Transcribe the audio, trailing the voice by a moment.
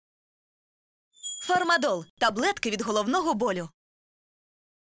Фармадол – таблетки від головного болю.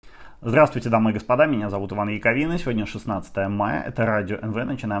 Здравствуйте, дамы и господа, меня зовут Иван Яковина, сегодня 16 мая, это Радио НВ,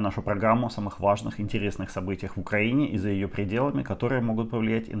 начинаем нашу программу о самых важных, интересных событиях в Украине и за ее пределами, которые могут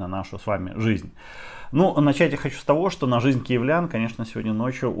повлиять и на нашу с вами жизнь. Ну, начать я хочу с того, что на жизнь киевлян, конечно, сегодня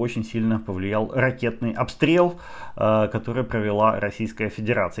ночью очень сильно повлиял ракетный обстрел, который провела Российская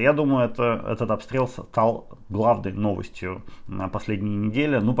Федерация. Я думаю, этот обстрел стал главной новостью на последней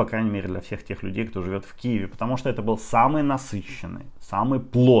неделе, ну, по крайней мере, для всех тех людей, кто живет в Киеве, потому что это был самый насыщенный, самый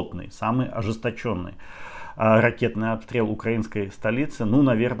плотный, самый ожесточенный ракетный обстрел украинской столицы, ну,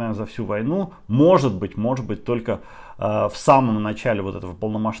 наверное, за всю войну. Может быть, только в самом начале вот этого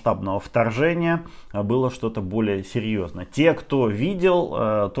полномасштабного вторжения было что-то более серьезное. Те, кто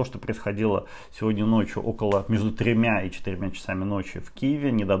видел то, что происходило сегодня ночью между 3 и 4 часами ночи в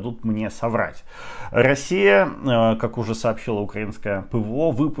Киеве, не дадут мне соврать. Россия, как уже сообщила украинское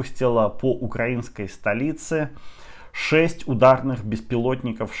ПВО, выпустила по украинской столице 6 ударных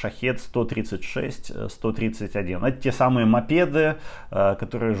беспилотников Шахед-136, 131. Это те самые мопеды,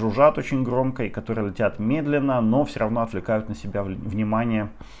 которые жужжат очень громко и которые летят медленно, но все равно отвлекают на себя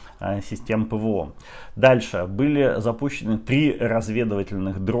внимание систем ПВО. Дальше были запущены 3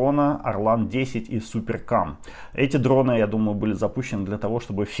 разведывательных дрона Орлан-10 и Суперкам. Эти дроны, я думаю, были запущены для того,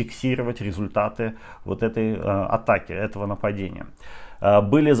 чтобы фиксировать результаты вот этой атаки, этого нападения.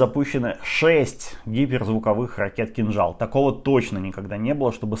 Были запущены 6 гиперзвуковых ракет «Кинжал». Такого точно никогда не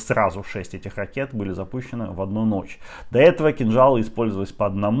было, чтобы сразу 6 этих ракет были запущены в одну ночь. До этого кинжалы использовались по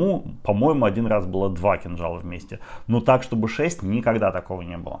одному. По-моему, один раз было 2 кинжала вместе. Но так, чтобы 6, никогда такого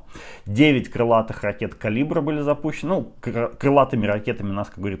не было. 9 крылатых ракет «Калибра» были запущены. Ну, крылатыми ракетами нас,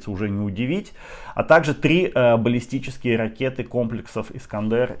 как говорится, уже не удивить. А также 3 баллистические ракеты комплексов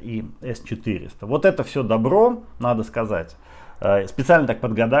 «Искандер» и С-400. Вот это все добро, надо сказать. Специально так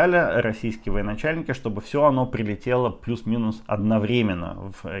подгадали российские военачальники, чтобы все оно прилетело плюс-минус одновременно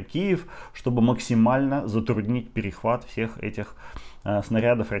в Киев, чтобы максимально затруднить перехват всех этих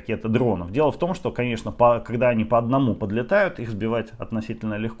снарядов, ракет и дронов. Дело в том, что, конечно, когда они по одному подлетают, их сбивать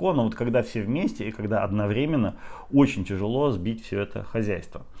относительно легко, но вот когда все вместе и когда одновременно, очень тяжело сбить все это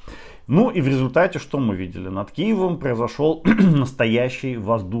хозяйство. Ну и в результате что мы видели? Над Киевом произошел настоящий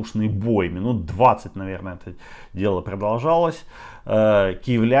воздушный бой. Минут 20, наверное, это дело продолжалось.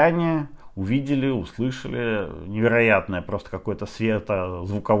 Киевляне увидели, услышали невероятное просто какое-то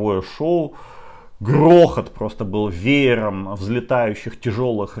светозвуковое шоу. Грохот просто был веером взлетающих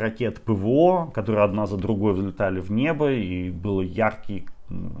тяжелых ракет ПВО, которые одна за другой взлетали в небо, и был яркий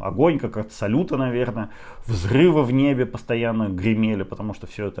огонь, как от салюта, наверное. Взрывы в небе постоянно гремели, потому что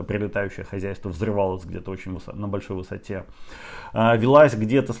все это прилетающее хозяйство взрывалось где-то очень на большой высоте. Велась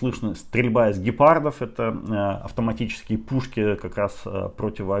где-то, слышно, стрельба из гепардов. Это автоматические пушки, как раз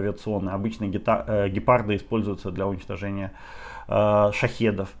противоавиационные. Обычно гепарды используются для уничтожения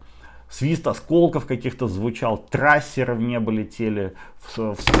шахедов. Свист осколков каких-то звучал, трассеры в небо летели,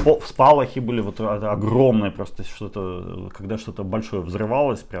 всполохи были вот огромные, просто что-то, когда что-то большое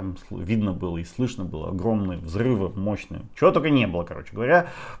взрывалось, прям видно было и слышно было огромные взрывы, мощные. Чего только не было, короче говоря.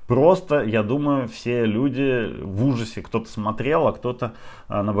 Просто, я думаю, все люди в ужасе, кто-то смотрел, а кто-то,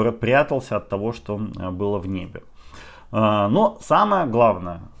 наоборот, прятался от того, что было в небе. Но самое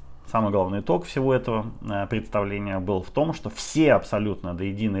главный итог всего этого представления был в том, что все абсолютно до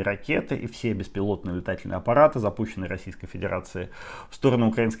единой ракеты и все беспилотные летательные аппараты, запущенные Российской Федерацией в сторону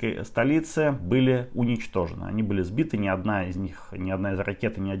украинской столицы, были уничтожены. Они были сбиты, ни одна из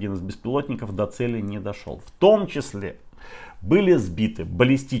ракет, ни один из беспилотников до цели не дошел. В том числе были сбиты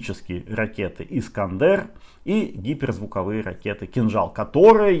баллистические ракеты «Искандер» и гиперзвуковые ракеты «Кинжал»,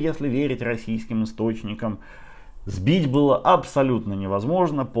 которые, если верить российским источникам, сбить было абсолютно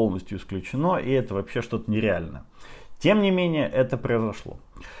невозможно, полностью исключено, и это вообще что-то нереальное. Тем не менее, это произошло.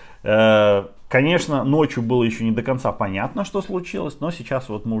 Конечно, ночью было еще не до конца понятно, что случилось, но сейчас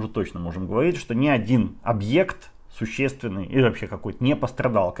вот мы уже точно можем говорить, что ни один объект существенный или вообще какой-то не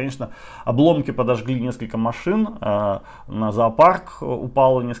пострадал. Конечно, обломки подожгли несколько машин, на зоопарк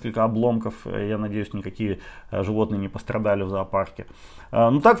упало несколько обломков, я надеюсь, никакие животные не пострадали в зоопарке.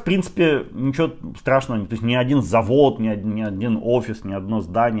 Ну так, в принципе, ничего страшного, то есть ни один завод, ни один офис, ни одно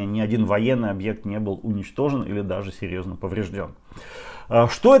здание, ни один военный объект не был уничтожен или даже серьезно поврежден.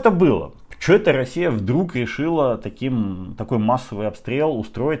 Что это было? Что это Россия вдруг решила такой массовый обстрел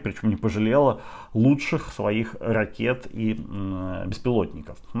устроить, причем не пожалела лучших своих ракет и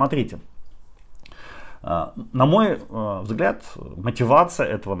беспилотников? Смотрите, на мой взгляд, мотивация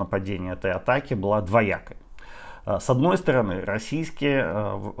этого нападения, этой атаки была двоякой. С одной стороны, российские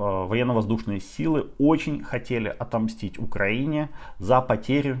военно-воздушные силы очень хотели отомстить Украине за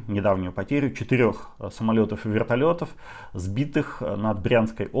потерю, недавнюю потерю 4 самолетов и вертолетов, сбитых над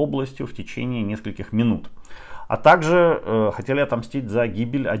Брянской областью в течение нескольких минут. А также хотели отомстить за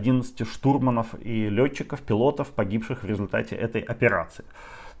гибель 11 штурманов и летчиков, пилотов, погибших в результате этой операции.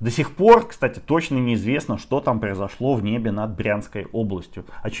 До сих пор, кстати, точно неизвестно, что там произошло в небе над Брянской областью.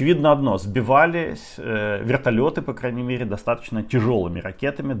 Очевидно одно, сбивались вертолеты, по крайней мере, достаточно тяжелыми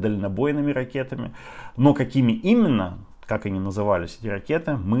ракетами, дальнобойными ракетами. Но какими именно, как они назывались, эти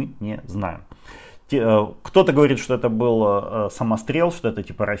ракеты, мы не знаем. Кто-то говорит, что это был самострел, что это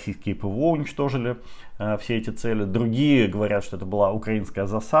типа российские ПВО уничтожили все эти цели. Другие говорят, что это была украинская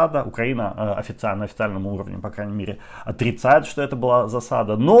засада. Украина на официальном уровне, по крайней мере, отрицает, что это была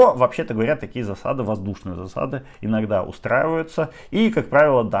засада. Но, вообще-то говоря, такие засады, воздушные засады, иногда устраиваются. И, как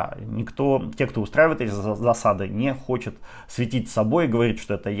правило, да, те, кто устраивает эти засады, не хочет светить собой и говорить,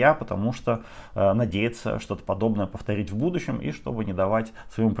 что это я, потому что надеется что-то подобное повторить в будущем, и чтобы не давать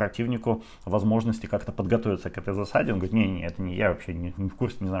своему противнику возможности как-то подготовиться к этой засаде. Он говорит, не, это не я, вообще не в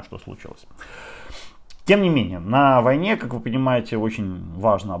курсе, не знаю, что случилось. Тем не менее, на войне, как вы понимаете, очень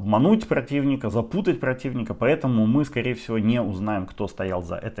важно обмануть противника, запутать противника, поэтому мы, скорее всего, не узнаем, кто стоял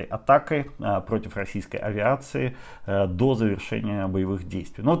за этой атакой против российской авиации до завершения боевых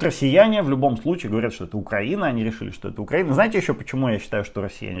действий. Но вот россияне в любом случае говорят, что это Украина, они решили, что это Украина. Знаете еще, почему я считаю, что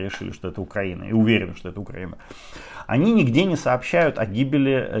россияне решили, что это Украина, и уверены, что это Украина? Они нигде не сообщают о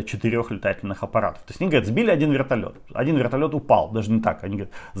гибели 4 летательных аппаратов. То есть они говорят, сбили один вертолет упал, даже не так, они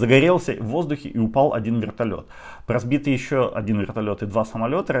говорят, загорелся в воздухе и упал один вертолет. Про сбитый еще один вертолет и 2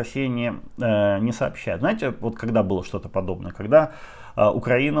 самолета Россия не сообщает. Знаете, вот когда было что-то подобное, когда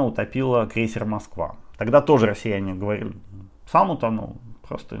Украина утопила крейсер «Москва», тогда тоже россияне говорили, сам утонул.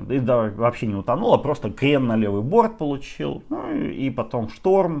 Просто, да, вообще не утонул, а просто крен на левый борт получил, ну, и потом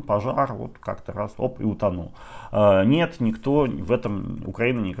шторм, пожар, вот как-то раз, оп, и утонул. Нет, никто в этом,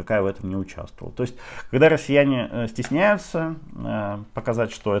 Украина никакая в этом не участвовала. То есть, когда россияне стесняются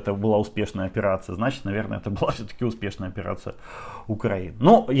показать, что это была успешная операция, значит, наверное, это была все-таки успешная операция Украины.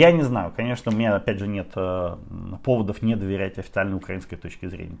 Ну, я не знаю, конечно, у меня, опять же, нет поводов не доверять официальной украинской точке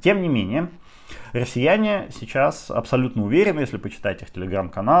зрения. Тем не менее, россияне сейчас абсолютно уверены, если почитать их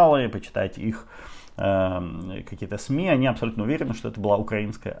телеграм-каналы, почитать их какие-то СМИ, они абсолютно уверены, что это была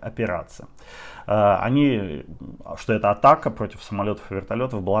украинская операция. Что эта атака против самолетов и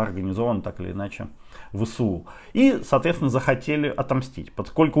вертолетов была организована так или иначе ВСУ. И, соответственно, захотели отомстить.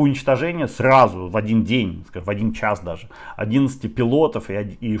 Поскольку уничтожение сразу в один день, в один час даже, 11 пилотов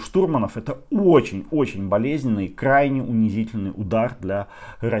и штурманов, это очень-очень болезненный, крайне унизительный удар для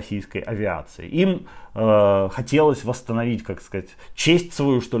российской авиации. Им хотелось восстановить, как сказать, честь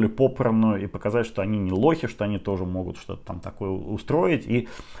свою, что ли, попранную, и показать, что они не лохи, что они тоже могут что-то там такое устроить, и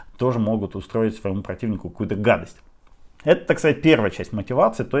тоже могут устроить своему противнику какую-то гадость. Это, так сказать, первая часть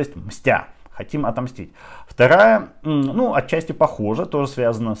мотивации, то есть мстя. Хотим отомстить. Вторая, ну, отчасти похожа, тоже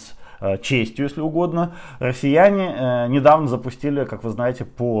связана с честью, если угодно. Россияне недавно запустили, как вы знаете,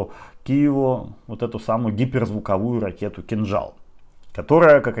 по Киеву вот эту самую гиперзвуковую ракету «Кинжал»,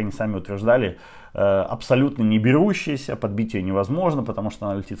 которая, как они сами утверждали, абсолютно не берущаяся, подбить ее невозможно, потому что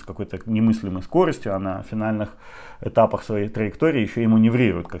она летит с какой-то немыслимой скоростью, а на финальных этапах своей траектории еще и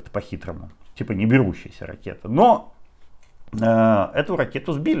маневрирует как-то по-хитрому. Типа не берущаяся ракета. Но эту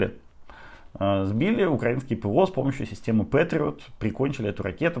ракету сбили. Сбили украинские ПВО с помощью системы Patriot, прикончили эту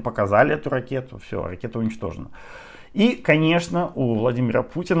ракету, показали эту ракету, все, ракета уничтожена. И, конечно, у Владимира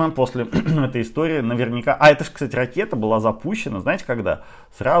Путина после этой истории наверняка... это же, кстати, ракета была запущена, знаете когда?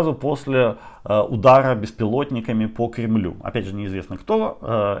 Сразу после удара беспилотниками по Кремлю. Опять же, неизвестно,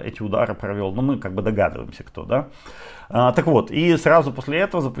 кто эти удары провел, но мы как бы догадываемся, кто, да? Так вот, и сразу после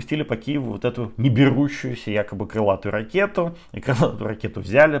этого запустили по Киеву вот эту неберущуюся якобы крылатую ракету. И крылатую ракету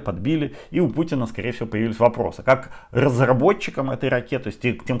взяли, подбили, и у Путина, скорее всего, появились вопросы. Как разработчикам этой ракеты, то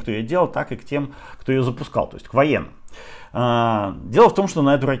есть тем, кто ее делал, так и к тем, кто ее запускал, то есть к военным. Дело в том, что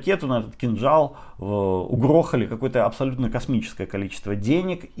на эту ракету, на этот кинжал угрохали какое-то абсолютно космическое количество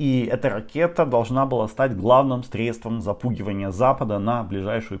денег, и эта ракета должна была стать главным средством запугивания Запада на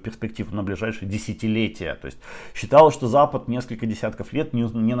ближайшую перспективу, на ближайшие десятилетия. То есть считалось, что Запад несколько десятков лет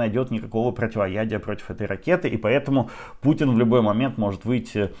не найдет никакого противоядия против этой ракеты, и поэтому Путин в любой момент может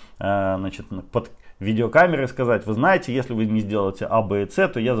выйти под видеокамеры и сказать: вы знаете, если вы не сделаете А, Б и С,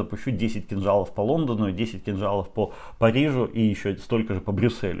 то я запущу 10 кинжалов по Лондону, 10 кинжалов по Парижу и еще столько же по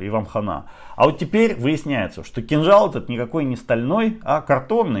Брюсселю, и вам хана. А вот теперь выясняется, что кинжал этот никакой не стальной, а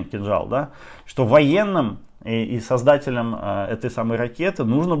картонный кинжал, да? Что военным и создателям этой самой ракеты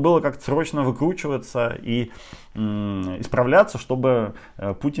нужно было как-то срочно выкручиваться и исправляться, чтобы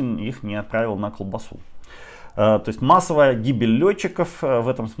Путин их не отправил на колбасу. То есть массовая гибель летчиков в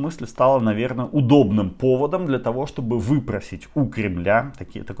этом смысле стала, наверное, удобным поводом для того, чтобы выпросить у Кремля,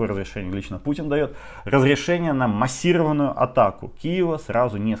 такое разрешение лично Путин дает, разрешение на массированную атаку Киева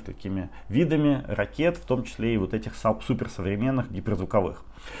сразу несколькими видами ракет, в том числе и вот этих суперсовременных гиперзвуковых.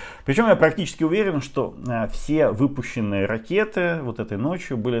 Причем я практически уверен, что все выпущенные ракеты вот этой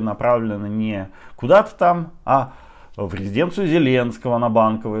ночью были направлены не куда-то там, а в резиденцию Зеленского на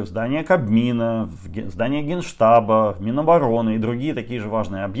Банковой, в здание Кабмина, в здание Генштаба, в Минобороны и другие такие же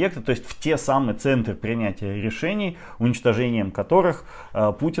важные объекты, то есть в те самые центры принятия решений, уничтожением которых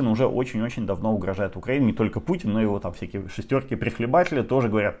Путин уже очень-очень давно угрожает Украине. Не только Путин, но и его там всякие шестерки-прихлебатели тоже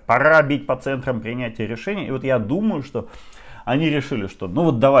говорят, пора бить по центрам принятия решений. И вот я думаю, что они решили, что ну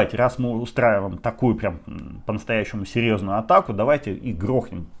вот давайте, раз мы устраиваем такую прям по-настоящему серьезную атаку, давайте и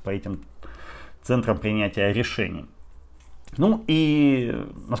грохнем по этим центрам принятия решений. Ну и,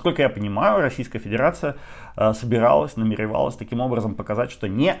 насколько я понимаю, Российская Федерация намеревалась таким образом показать, что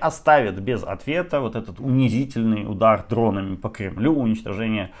не оставит без ответа вот этот унизительный удар дронами по Кремлю,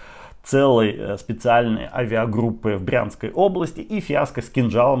 уничтожение целой специальной авиагруппы в Брянской области и фиаско с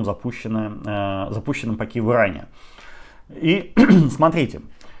кинжалом, запущенным по Киеву ранее. И смотрите,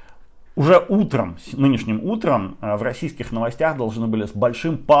 уже нынешним утром в российских новостях должны были с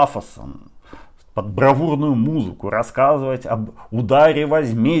большим пафосом, под бравурную музыку рассказывать об ударе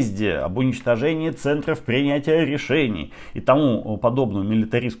возмездия, об уничтожении центров принятия решений и тому подобную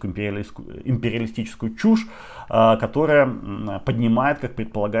милитаристскую империалистическую чушь, которая поднимает, как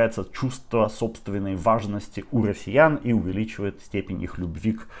предполагается, чувство собственной важности у россиян и увеличивает степень их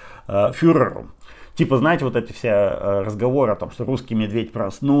любви к фюреру. Типа, знаете, вот эти все разговоры о том, что русский медведь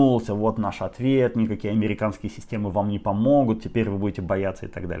проснулся, вот наш ответ, никакие американские системы вам не помогут, теперь вы будете бояться и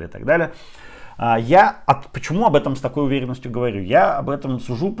так далее, и так далее. Почему об этом с такой уверенностью говорю? Я об этом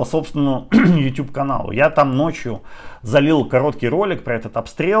сужу по собственному YouTube каналу. Я там ночью залил короткий ролик про этот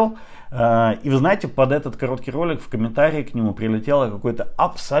обстрел. И вы знаете, под этот короткий ролик в комментарии к нему прилетело какое-то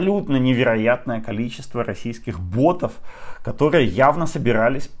абсолютно невероятное количество российских ботов, которые явно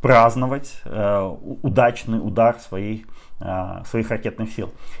собирались праздновать удачный удар своих ракетных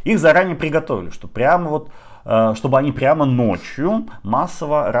сил. Их заранее приготовили, чтобы они прямо ночью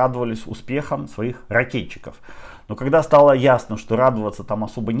массово радовались успехам своих ракетчиков. Но когда стало ясно, что радоваться там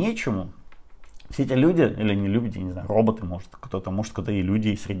особо нечему, все эти люди, или не люди, не знаю, роботы, может кто-то и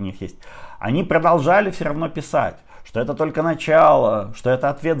люди среди них есть, они продолжали все равно писать, что это только начало, что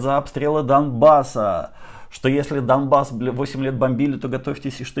это ответ за обстрелы Донбасса, что если Донбасс 8 лет бомбили, то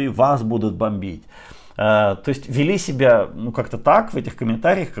готовьтесь, что и вас будут бомбить. То есть вели себя как-то так в этих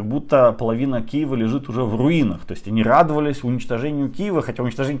комментариях, как будто половина Киева лежит уже в руинах. То есть они радовались уничтожению Киева, хотя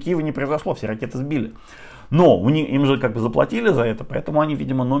уничтожение Киева не произошло, все ракеты сбили. Но им же как бы заплатили за это, поэтому они,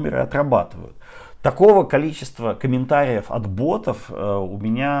 видимо, номеры отрабатывают. Такого количества комментариев от ботов у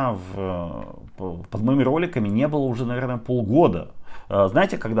меня под моими роликами не было уже, наверное, полгода.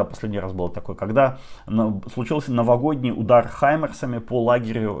 Знаете, когда последний раз было такое? Когда случился новогодний удар хаймерсами по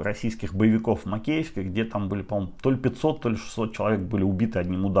лагерю российских боевиков в Макеевске, где там были, по-моему, то ли 500, то ли 600 человек были убиты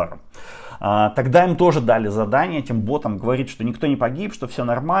одним ударом. Тогда им тоже дали задание, этим ботам, говорить, что никто не погиб, что все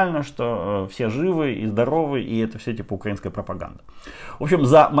нормально, что все живы и здоровы, и это все типа украинская пропаганда. В общем,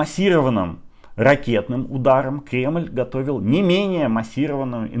 за массированным ракетным ударом Кремль готовил не менее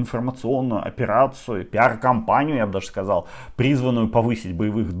массированную информационную операцию, пиар-кампанию, я бы даже сказал, призванную повысить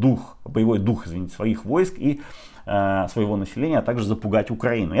боевой дух, своих войск и своего населения, а также запугать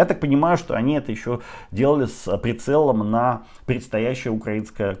Украину. Я так понимаю, что они это еще делали с прицелом на предстоящее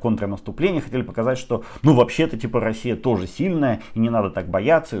украинское контрнаступление. Хотели показать, что вообще-то типа Россия тоже сильная и не надо так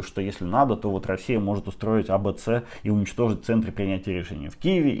бояться, и что если надо, то вот Россия может устроить АБЦ и уничтожить центры принятия решений в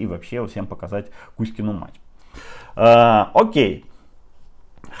Киеве и вообще всем показать Кузькину мать. Окей.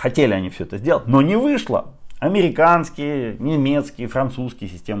 Хотели они все это сделать, но не вышло. Американские, немецкие, французские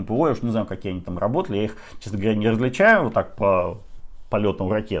системы ПВО, я уж не знаю, какие они там работали, я их, честно говоря, не различаю вот так по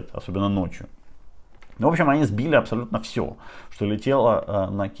полетам ракет, особенно ночью. Но, в общем, они сбили абсолютно все, что летело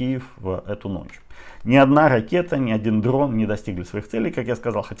на Киев в эту ночь. Ни одна ракета, ни один дрон не достигли своих целей, как я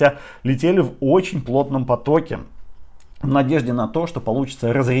сказал, хотя летели в очень плотном потоке, в надежде на то, что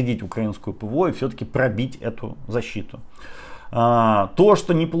получится разрядить украинскую ПВО и все-таки пробить эту защиту. То,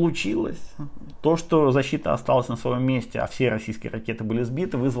 что не получилось, то, что защита осталась на своем месте, а все российские ракеты были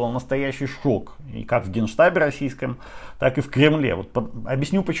сбиты, вызвало настоящий шок. И как в Генштабе российском, так и в Кремле.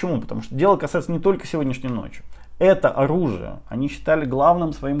 Объясню почему. Потому что дело касается не только сегодняшней ночи. Это оружие они считали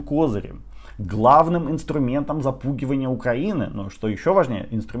главным своим козырем. главным инструментом запугивания Украины, но что еще важнее,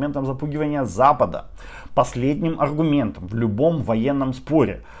 инструментом запугивания Запада, последним аргументом в любом военном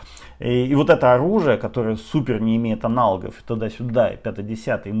споре. И вот это оружие, которое супер не имеет аналогов, и туда-сюда, и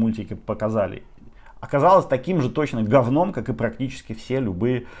 5-10, мультики показали, оказалось таким же точно говном, как и практически все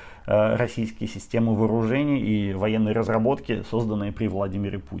любые российские системы вооружений и военной разработки, созданные при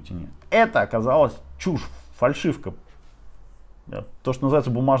Владимире Путине. Это оказалось чушь, фальшивка, то, что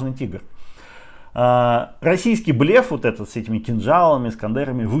называется бумажный тигр. Российский блеф вот этот с этими кинжалами,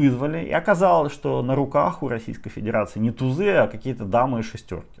 искандерами вызвали, и оказалось, что на руках у Российской Федерации не тузы, а какие-то дамы и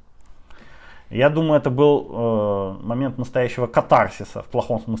шестерки. Я думаю, это был момент настоящего катарсиса, в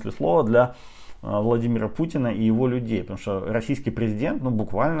плохом смысле слова, для Владимира Путина и его людей. Потому что российский президент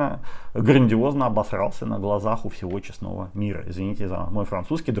буквально грандиозно обосрался на глазах у всего честного мира. Извините за мой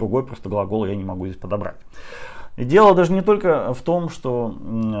французский, другой просто глагол я не могу здесь подобрать. И дело даже не только в том, что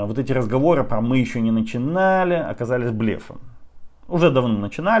вот эти разговоры про «мы еще не начинали» оказались блефом. Уже давно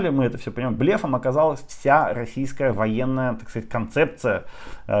начинали, мы это все понимаем. Блефом оказалась вся российская военная, так сказать, концепция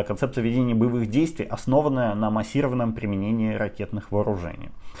ведения боевых действий, основанная на массированном применении ракетных вооружений.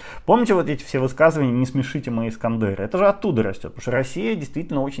 Помните вот эти все высказывания «не смешите мои Искандеры»? Это же оттуда растет, потому что Россия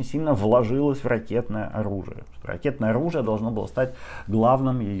действительно очень сильно вложилась в ракетное оружие. Ракетное оружие должно было стать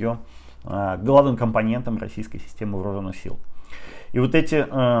главным компонентом российской системы вооруженных сил. И вот эти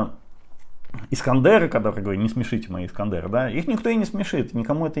Искандеры, когда я говорю, не смешите мои Искандеры, да, их никто и не смешит,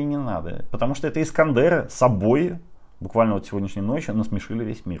 никому это и не надо. Потому что это Искандеры собой, буквально вот сегодняшней ночью, насмешили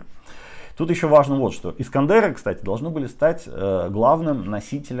весь мир. Тут еще важно вот что. Искандеры, кстати, должны были стать главным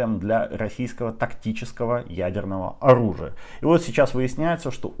носителем для российского тактического ядерного оружия. И вот сейчас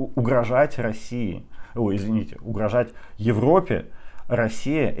выясняется, что угрожать угрожать Европе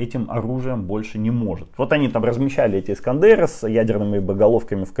Россия этим оружием больше не может. Вот они там размещали эти Искандеры с ядерными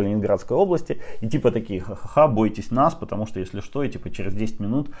боеголовками в Калининградской области. И типа такие, ха-ха-ха, бойтесь нас, потому что если что, и типа через 10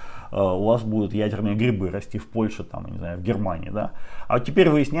 минут у вас будут ядерные грибы расти в Польше, там, не знаю, в Германии, да. А вот теперь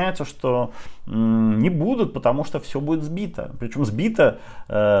выясняется, что не будут, потому что все будет сбито. Причем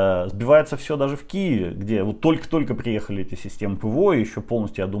сбивается все даже в Киеве, где вот только-только приехали эти системы ПВО, еще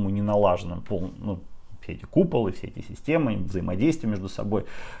полностью, я думаю, не налажено, все эти куполы, все эти системы, взаимодействие между собой,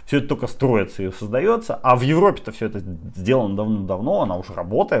 все это только строится и создается, а в Европе-то все это сделано давно-давно, она уже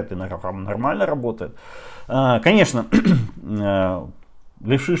работает и нормально работает. Конечно,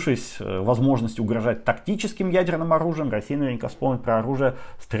 лишившись возможности угрожать тактическим ядерным оружием, Россия наверняка вспомнит про оружие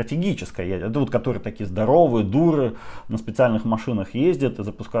стратегическое. Это вот которые такие здоровые дуры на специальных машинах ездят и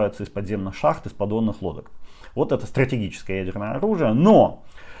запускаются из подземных шахт, из подводных лодок. Вот это стратегическое ядерное оружие, но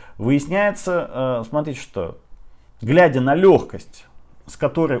выясняется, смотрите, что глядя на легкость, с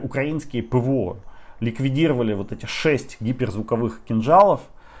которой украинские ПВО ликвидировали вот эти 6 гиперзвуковых кинжалов,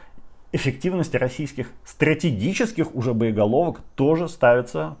 эффективность российских стратегических уже боеголовок тоже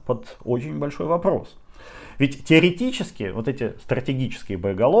ставится под очень большой вопрос. Ведь теоретически вот эти стратегические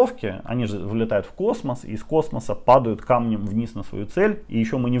боеголовки, они же вылетают в космос, и из космоса падают камнем вниз на свою цель, и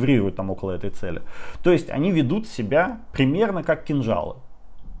еще маневрируют там около этой цели. То есть они ведут себя примерно как кинжалы.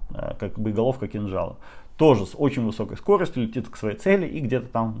 Как боеголовка кинжала. Тоже с очень высокой скоростью летит к своей цели и где-то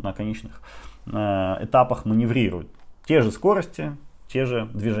там на конечных этапах маневрирует. Те же скорости, те же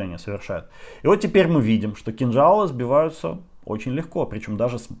движения совершают. И вот теперь мы видим, что кинжалы сбиваются очень легко, причем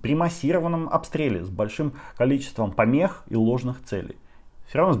даже при массированном обстреле с большим количеством помех и ложных целей.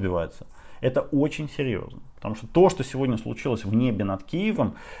 Все равно сбиваются. Это очень серьезно. Потому что то, что сегодня случилось в небе над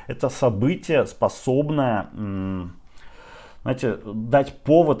Киевом, это событие, способное дать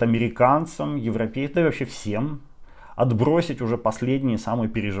повод американцам, европейцам, да и вообще всем отбросить уже последние самые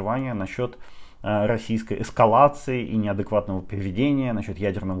переживания насчет российской эскалации и неадекватного поведения, насчет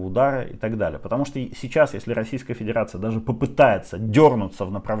ядерного удара и так далее. Потому что сейчас, если Российская Федерация даже попытается дернуться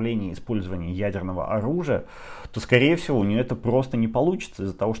в направлении использования ядерного оружия, то, скорее всего, у нее это просто не получится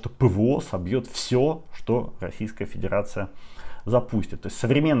из-за того, что ПВО собьет все, что Российская Федерация запустит. То есть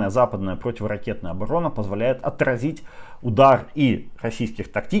современная западная противоракетная оборона позволяет отразить удар и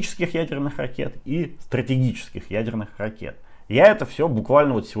российских тактических ядерных ракет, и стратегических ядерных ракет. Я это все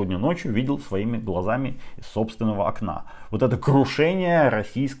буквально вот сегодня ночью видел своими глазами из собственного окна. Вот это крушение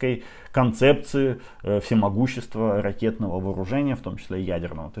российской концепции всемогущества ракетного вооружения, в том числе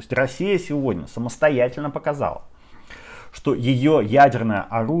ядерного. То есть Россия сегодня самостоятельно показала, что ее ядерное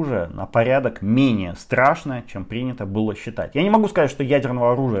оружие на порядок менее страшное, чем принято было считать. Я не могу сказать, что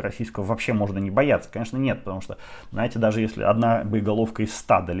ядерного оружия российского вообще можно не бояться. Конечно, нет, потому что, знаете, даже если одна боеголовка из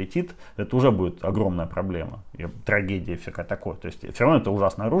 100 долетит, это уже будет огромная проблема, и трагедия и всякое такое. То есть все равно это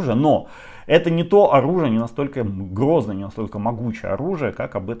ужасное оружие, но это не то оружие, не настолько грозное, не настолько могучее оружие,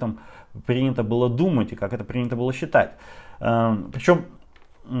 как об этом принято было думать и как это принято было считать. Причем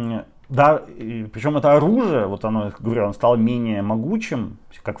это оружие, вот оно, говорю, оно стало менее могучим,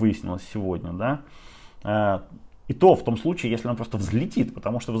 как выяснилось сегодня, да, и то в том случае, если оно просто взлетит,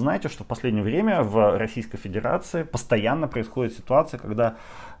 потому что вы знаете, что в последнее время в Российской Федерации постоянно происходит ситуация, когда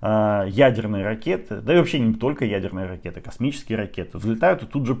ядерные ракеты, да и вообще не только ядерные ракеты, космические ракеты взлетают и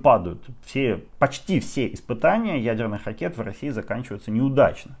тут же падают. Почти все испытания ядерных ракет в России заканчиваются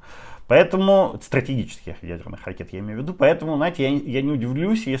неудачно. Поэтому, стратегических ядерных ракет я имею в виду, поэтому, знаете, я не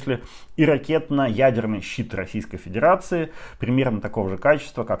удивлюсь, если и ракетно-ядерный щит Российской Федерации примерно такого же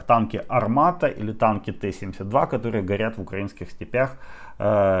качества, как танки «Армата» или танки Т-72, которые горят в украинских степях,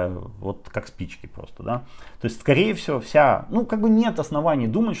 вот как спички просто, да. То есть, скорее всего, нет оснований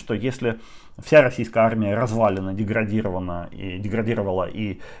думать, что если вся российская армия развалена, деградировала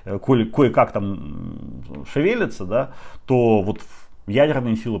и кое-как там шевелится, да, то вот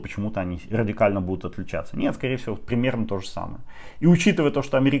ядерные силы почему-то они радикально будут отличаться. Нет, скорее всего, примерно то же самое. И учитывая то,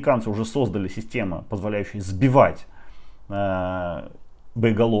 что американцы уже создали системы, позволяющие сбивать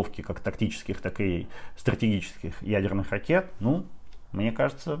боеголовки как тактических, так и стратегических ядерных ракет, мне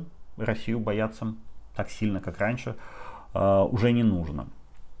кажется, Россию бояться так сильно, как раньше, уже не нужно.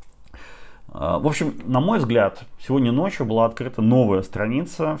 В общем, на мой взгляд, сегодня ночью была открыта новая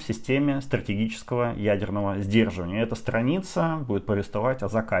страница в системе стратегического ядерного сдерживания. Эта страница будет повествовать о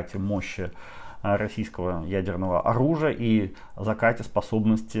закате мощи российского ядерного оружия и о закате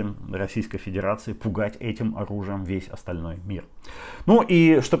способности Российской Федерации пугать этим оружием весь остальной мир. Ну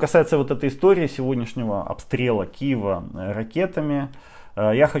и что касается вот этой истории сегодняшнего обстрела Киева ракетами,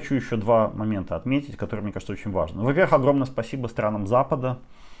 я хочу еще два момента отметить, которые, мне кажется, очень важны. Во-первых, огромное спасибо странам Запада,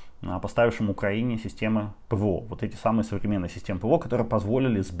 поставившим Украине системы ПВО. Вот эти самые современные системы ПВО, которые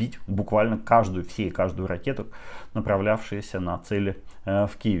позволили сбить буквально каждую ракету, направлявшуюся на цели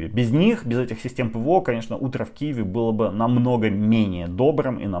в Киеве. Без них, без этих систем ПВО, конечно, утро в Киеве было бы намного менее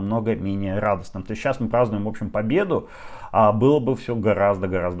добрым и намного менее радостным. То есть сейчас мы празднуем, в общем, победу, а было бы все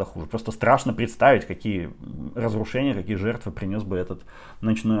гораздо хуже. Просто страшно представить, какие разрушения, какие жертвы принес бы этот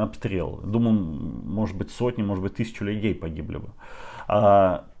ночной обстрел. Думаю, может быть, сотни, может быть, тысячи людей погибли бы.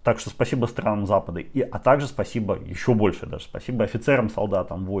 Так что спасибо странам Запада, а также спасибо, еще больше даже, спасибо офицерам,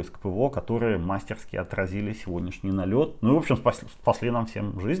 солдатам войск ПВО, которые мастерски отразили сегодняшний налет. Ну и в общем спасли нам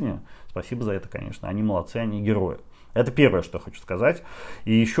всем жизни. Спасибо за это, конечно. Они молодцы, они герои. Это первое, что я хочу сказать.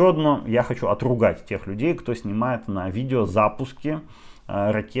 И еще одно, я хочу отругать тех людей, кто снимает на видео запуски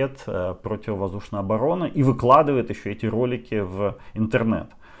ракет противовоздушной обороны и выкладывает еще эти ролики в интернет.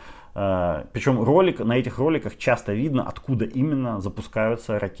 Причем на этих роликах часто видно, откуда именно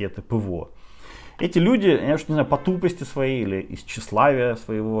запускаются ракеты ПВО. Эти люди, я уж не знаю, по тупости своей или из тщеславия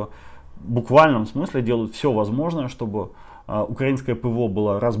своего, в буквальном смысле делают все возможное, чтобы украинское ПВО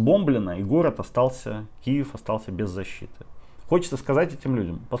было разбомблено и Киев остался без защиты. Хочется сказать этим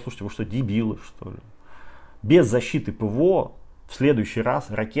людям: послушайте, вы что, дебилы, что ли? Без защиты ПВО в следующий раз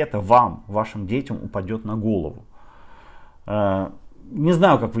ракета вашим детям упадет на голову. Не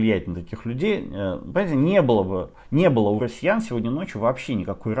знаю, как влиять на таких людей. Понимаете, не было у россиян сегодня ночью вообще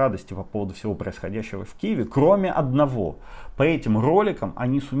никакой радости по поводу всего происходящего в Киеве, кроме одного. По этим роликам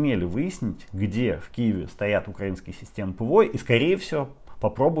они сумели выяснить, где в Киеве стоят украинские системы ПВО, и, скорее всего,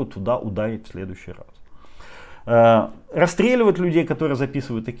 попробуют туда ударить в следующий раз. Расстреливать людей, которые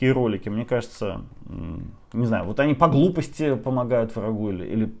записывают такие ролики, мне кажется, не знаю, вот они по глупости помогают врагу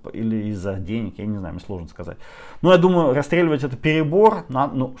или из-за денег, я не знаю, мне сложно сказать. Но я думаю, расстреливать это перебор,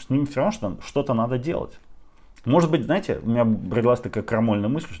 с ним все равно что-то надо делать. Может быть, знаете, у меня родилась такая крамольная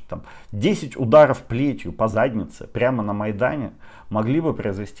мысль, что там 10 ударов плетью по заднице прямо на Майдане могли бы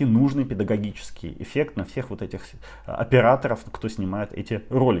произвести нужный педагогический эффект на всех вот этих операторов, кто снимает эти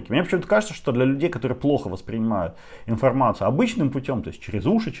ролики. Мне почему-то кажется, что для людей, которые плохо воспринимают информацию обычным путем, то есть через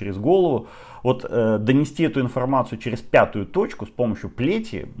уши, через голову, вот донести эту информацию через пятую точку с помощью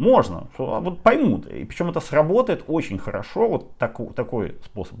плети можно, вот поймут. И причем это сработает очень хорошо, вот такой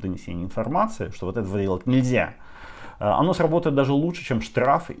способ донесения информации, что вот этого делать нельзя. Оно сработает даже лучше, чем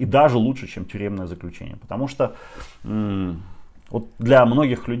штрафы и даже лучше, чем тюремное заключение. Потому что вот для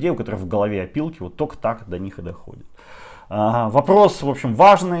многих людей, у которых в голове опилки, вот только так до них и доходит. Вопрос, в общем,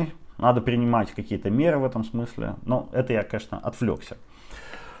 важный. Надо принимать какие-то меры в этом смысле. Но это я, конечно, отвлекся.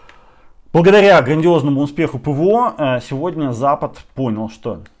 Благодаря грандиозному успеху ПВО сегодня Запад понял,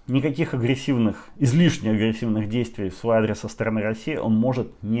 что никаких излишне агрессивных действий в свой адрес со стороны России он может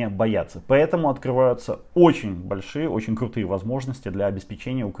не бояться. Поэтому открываются очень большие, очень крутые возможности для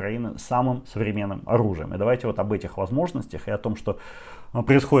обеспечения Украины самым современным оружием. И давайте вот об этих возможностях и о том, что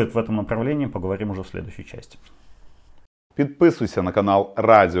происходит в этом направлении, поговорим уже в следующей части. Підписуйся на канал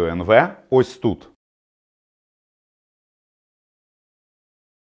Радіо НВ ось тут.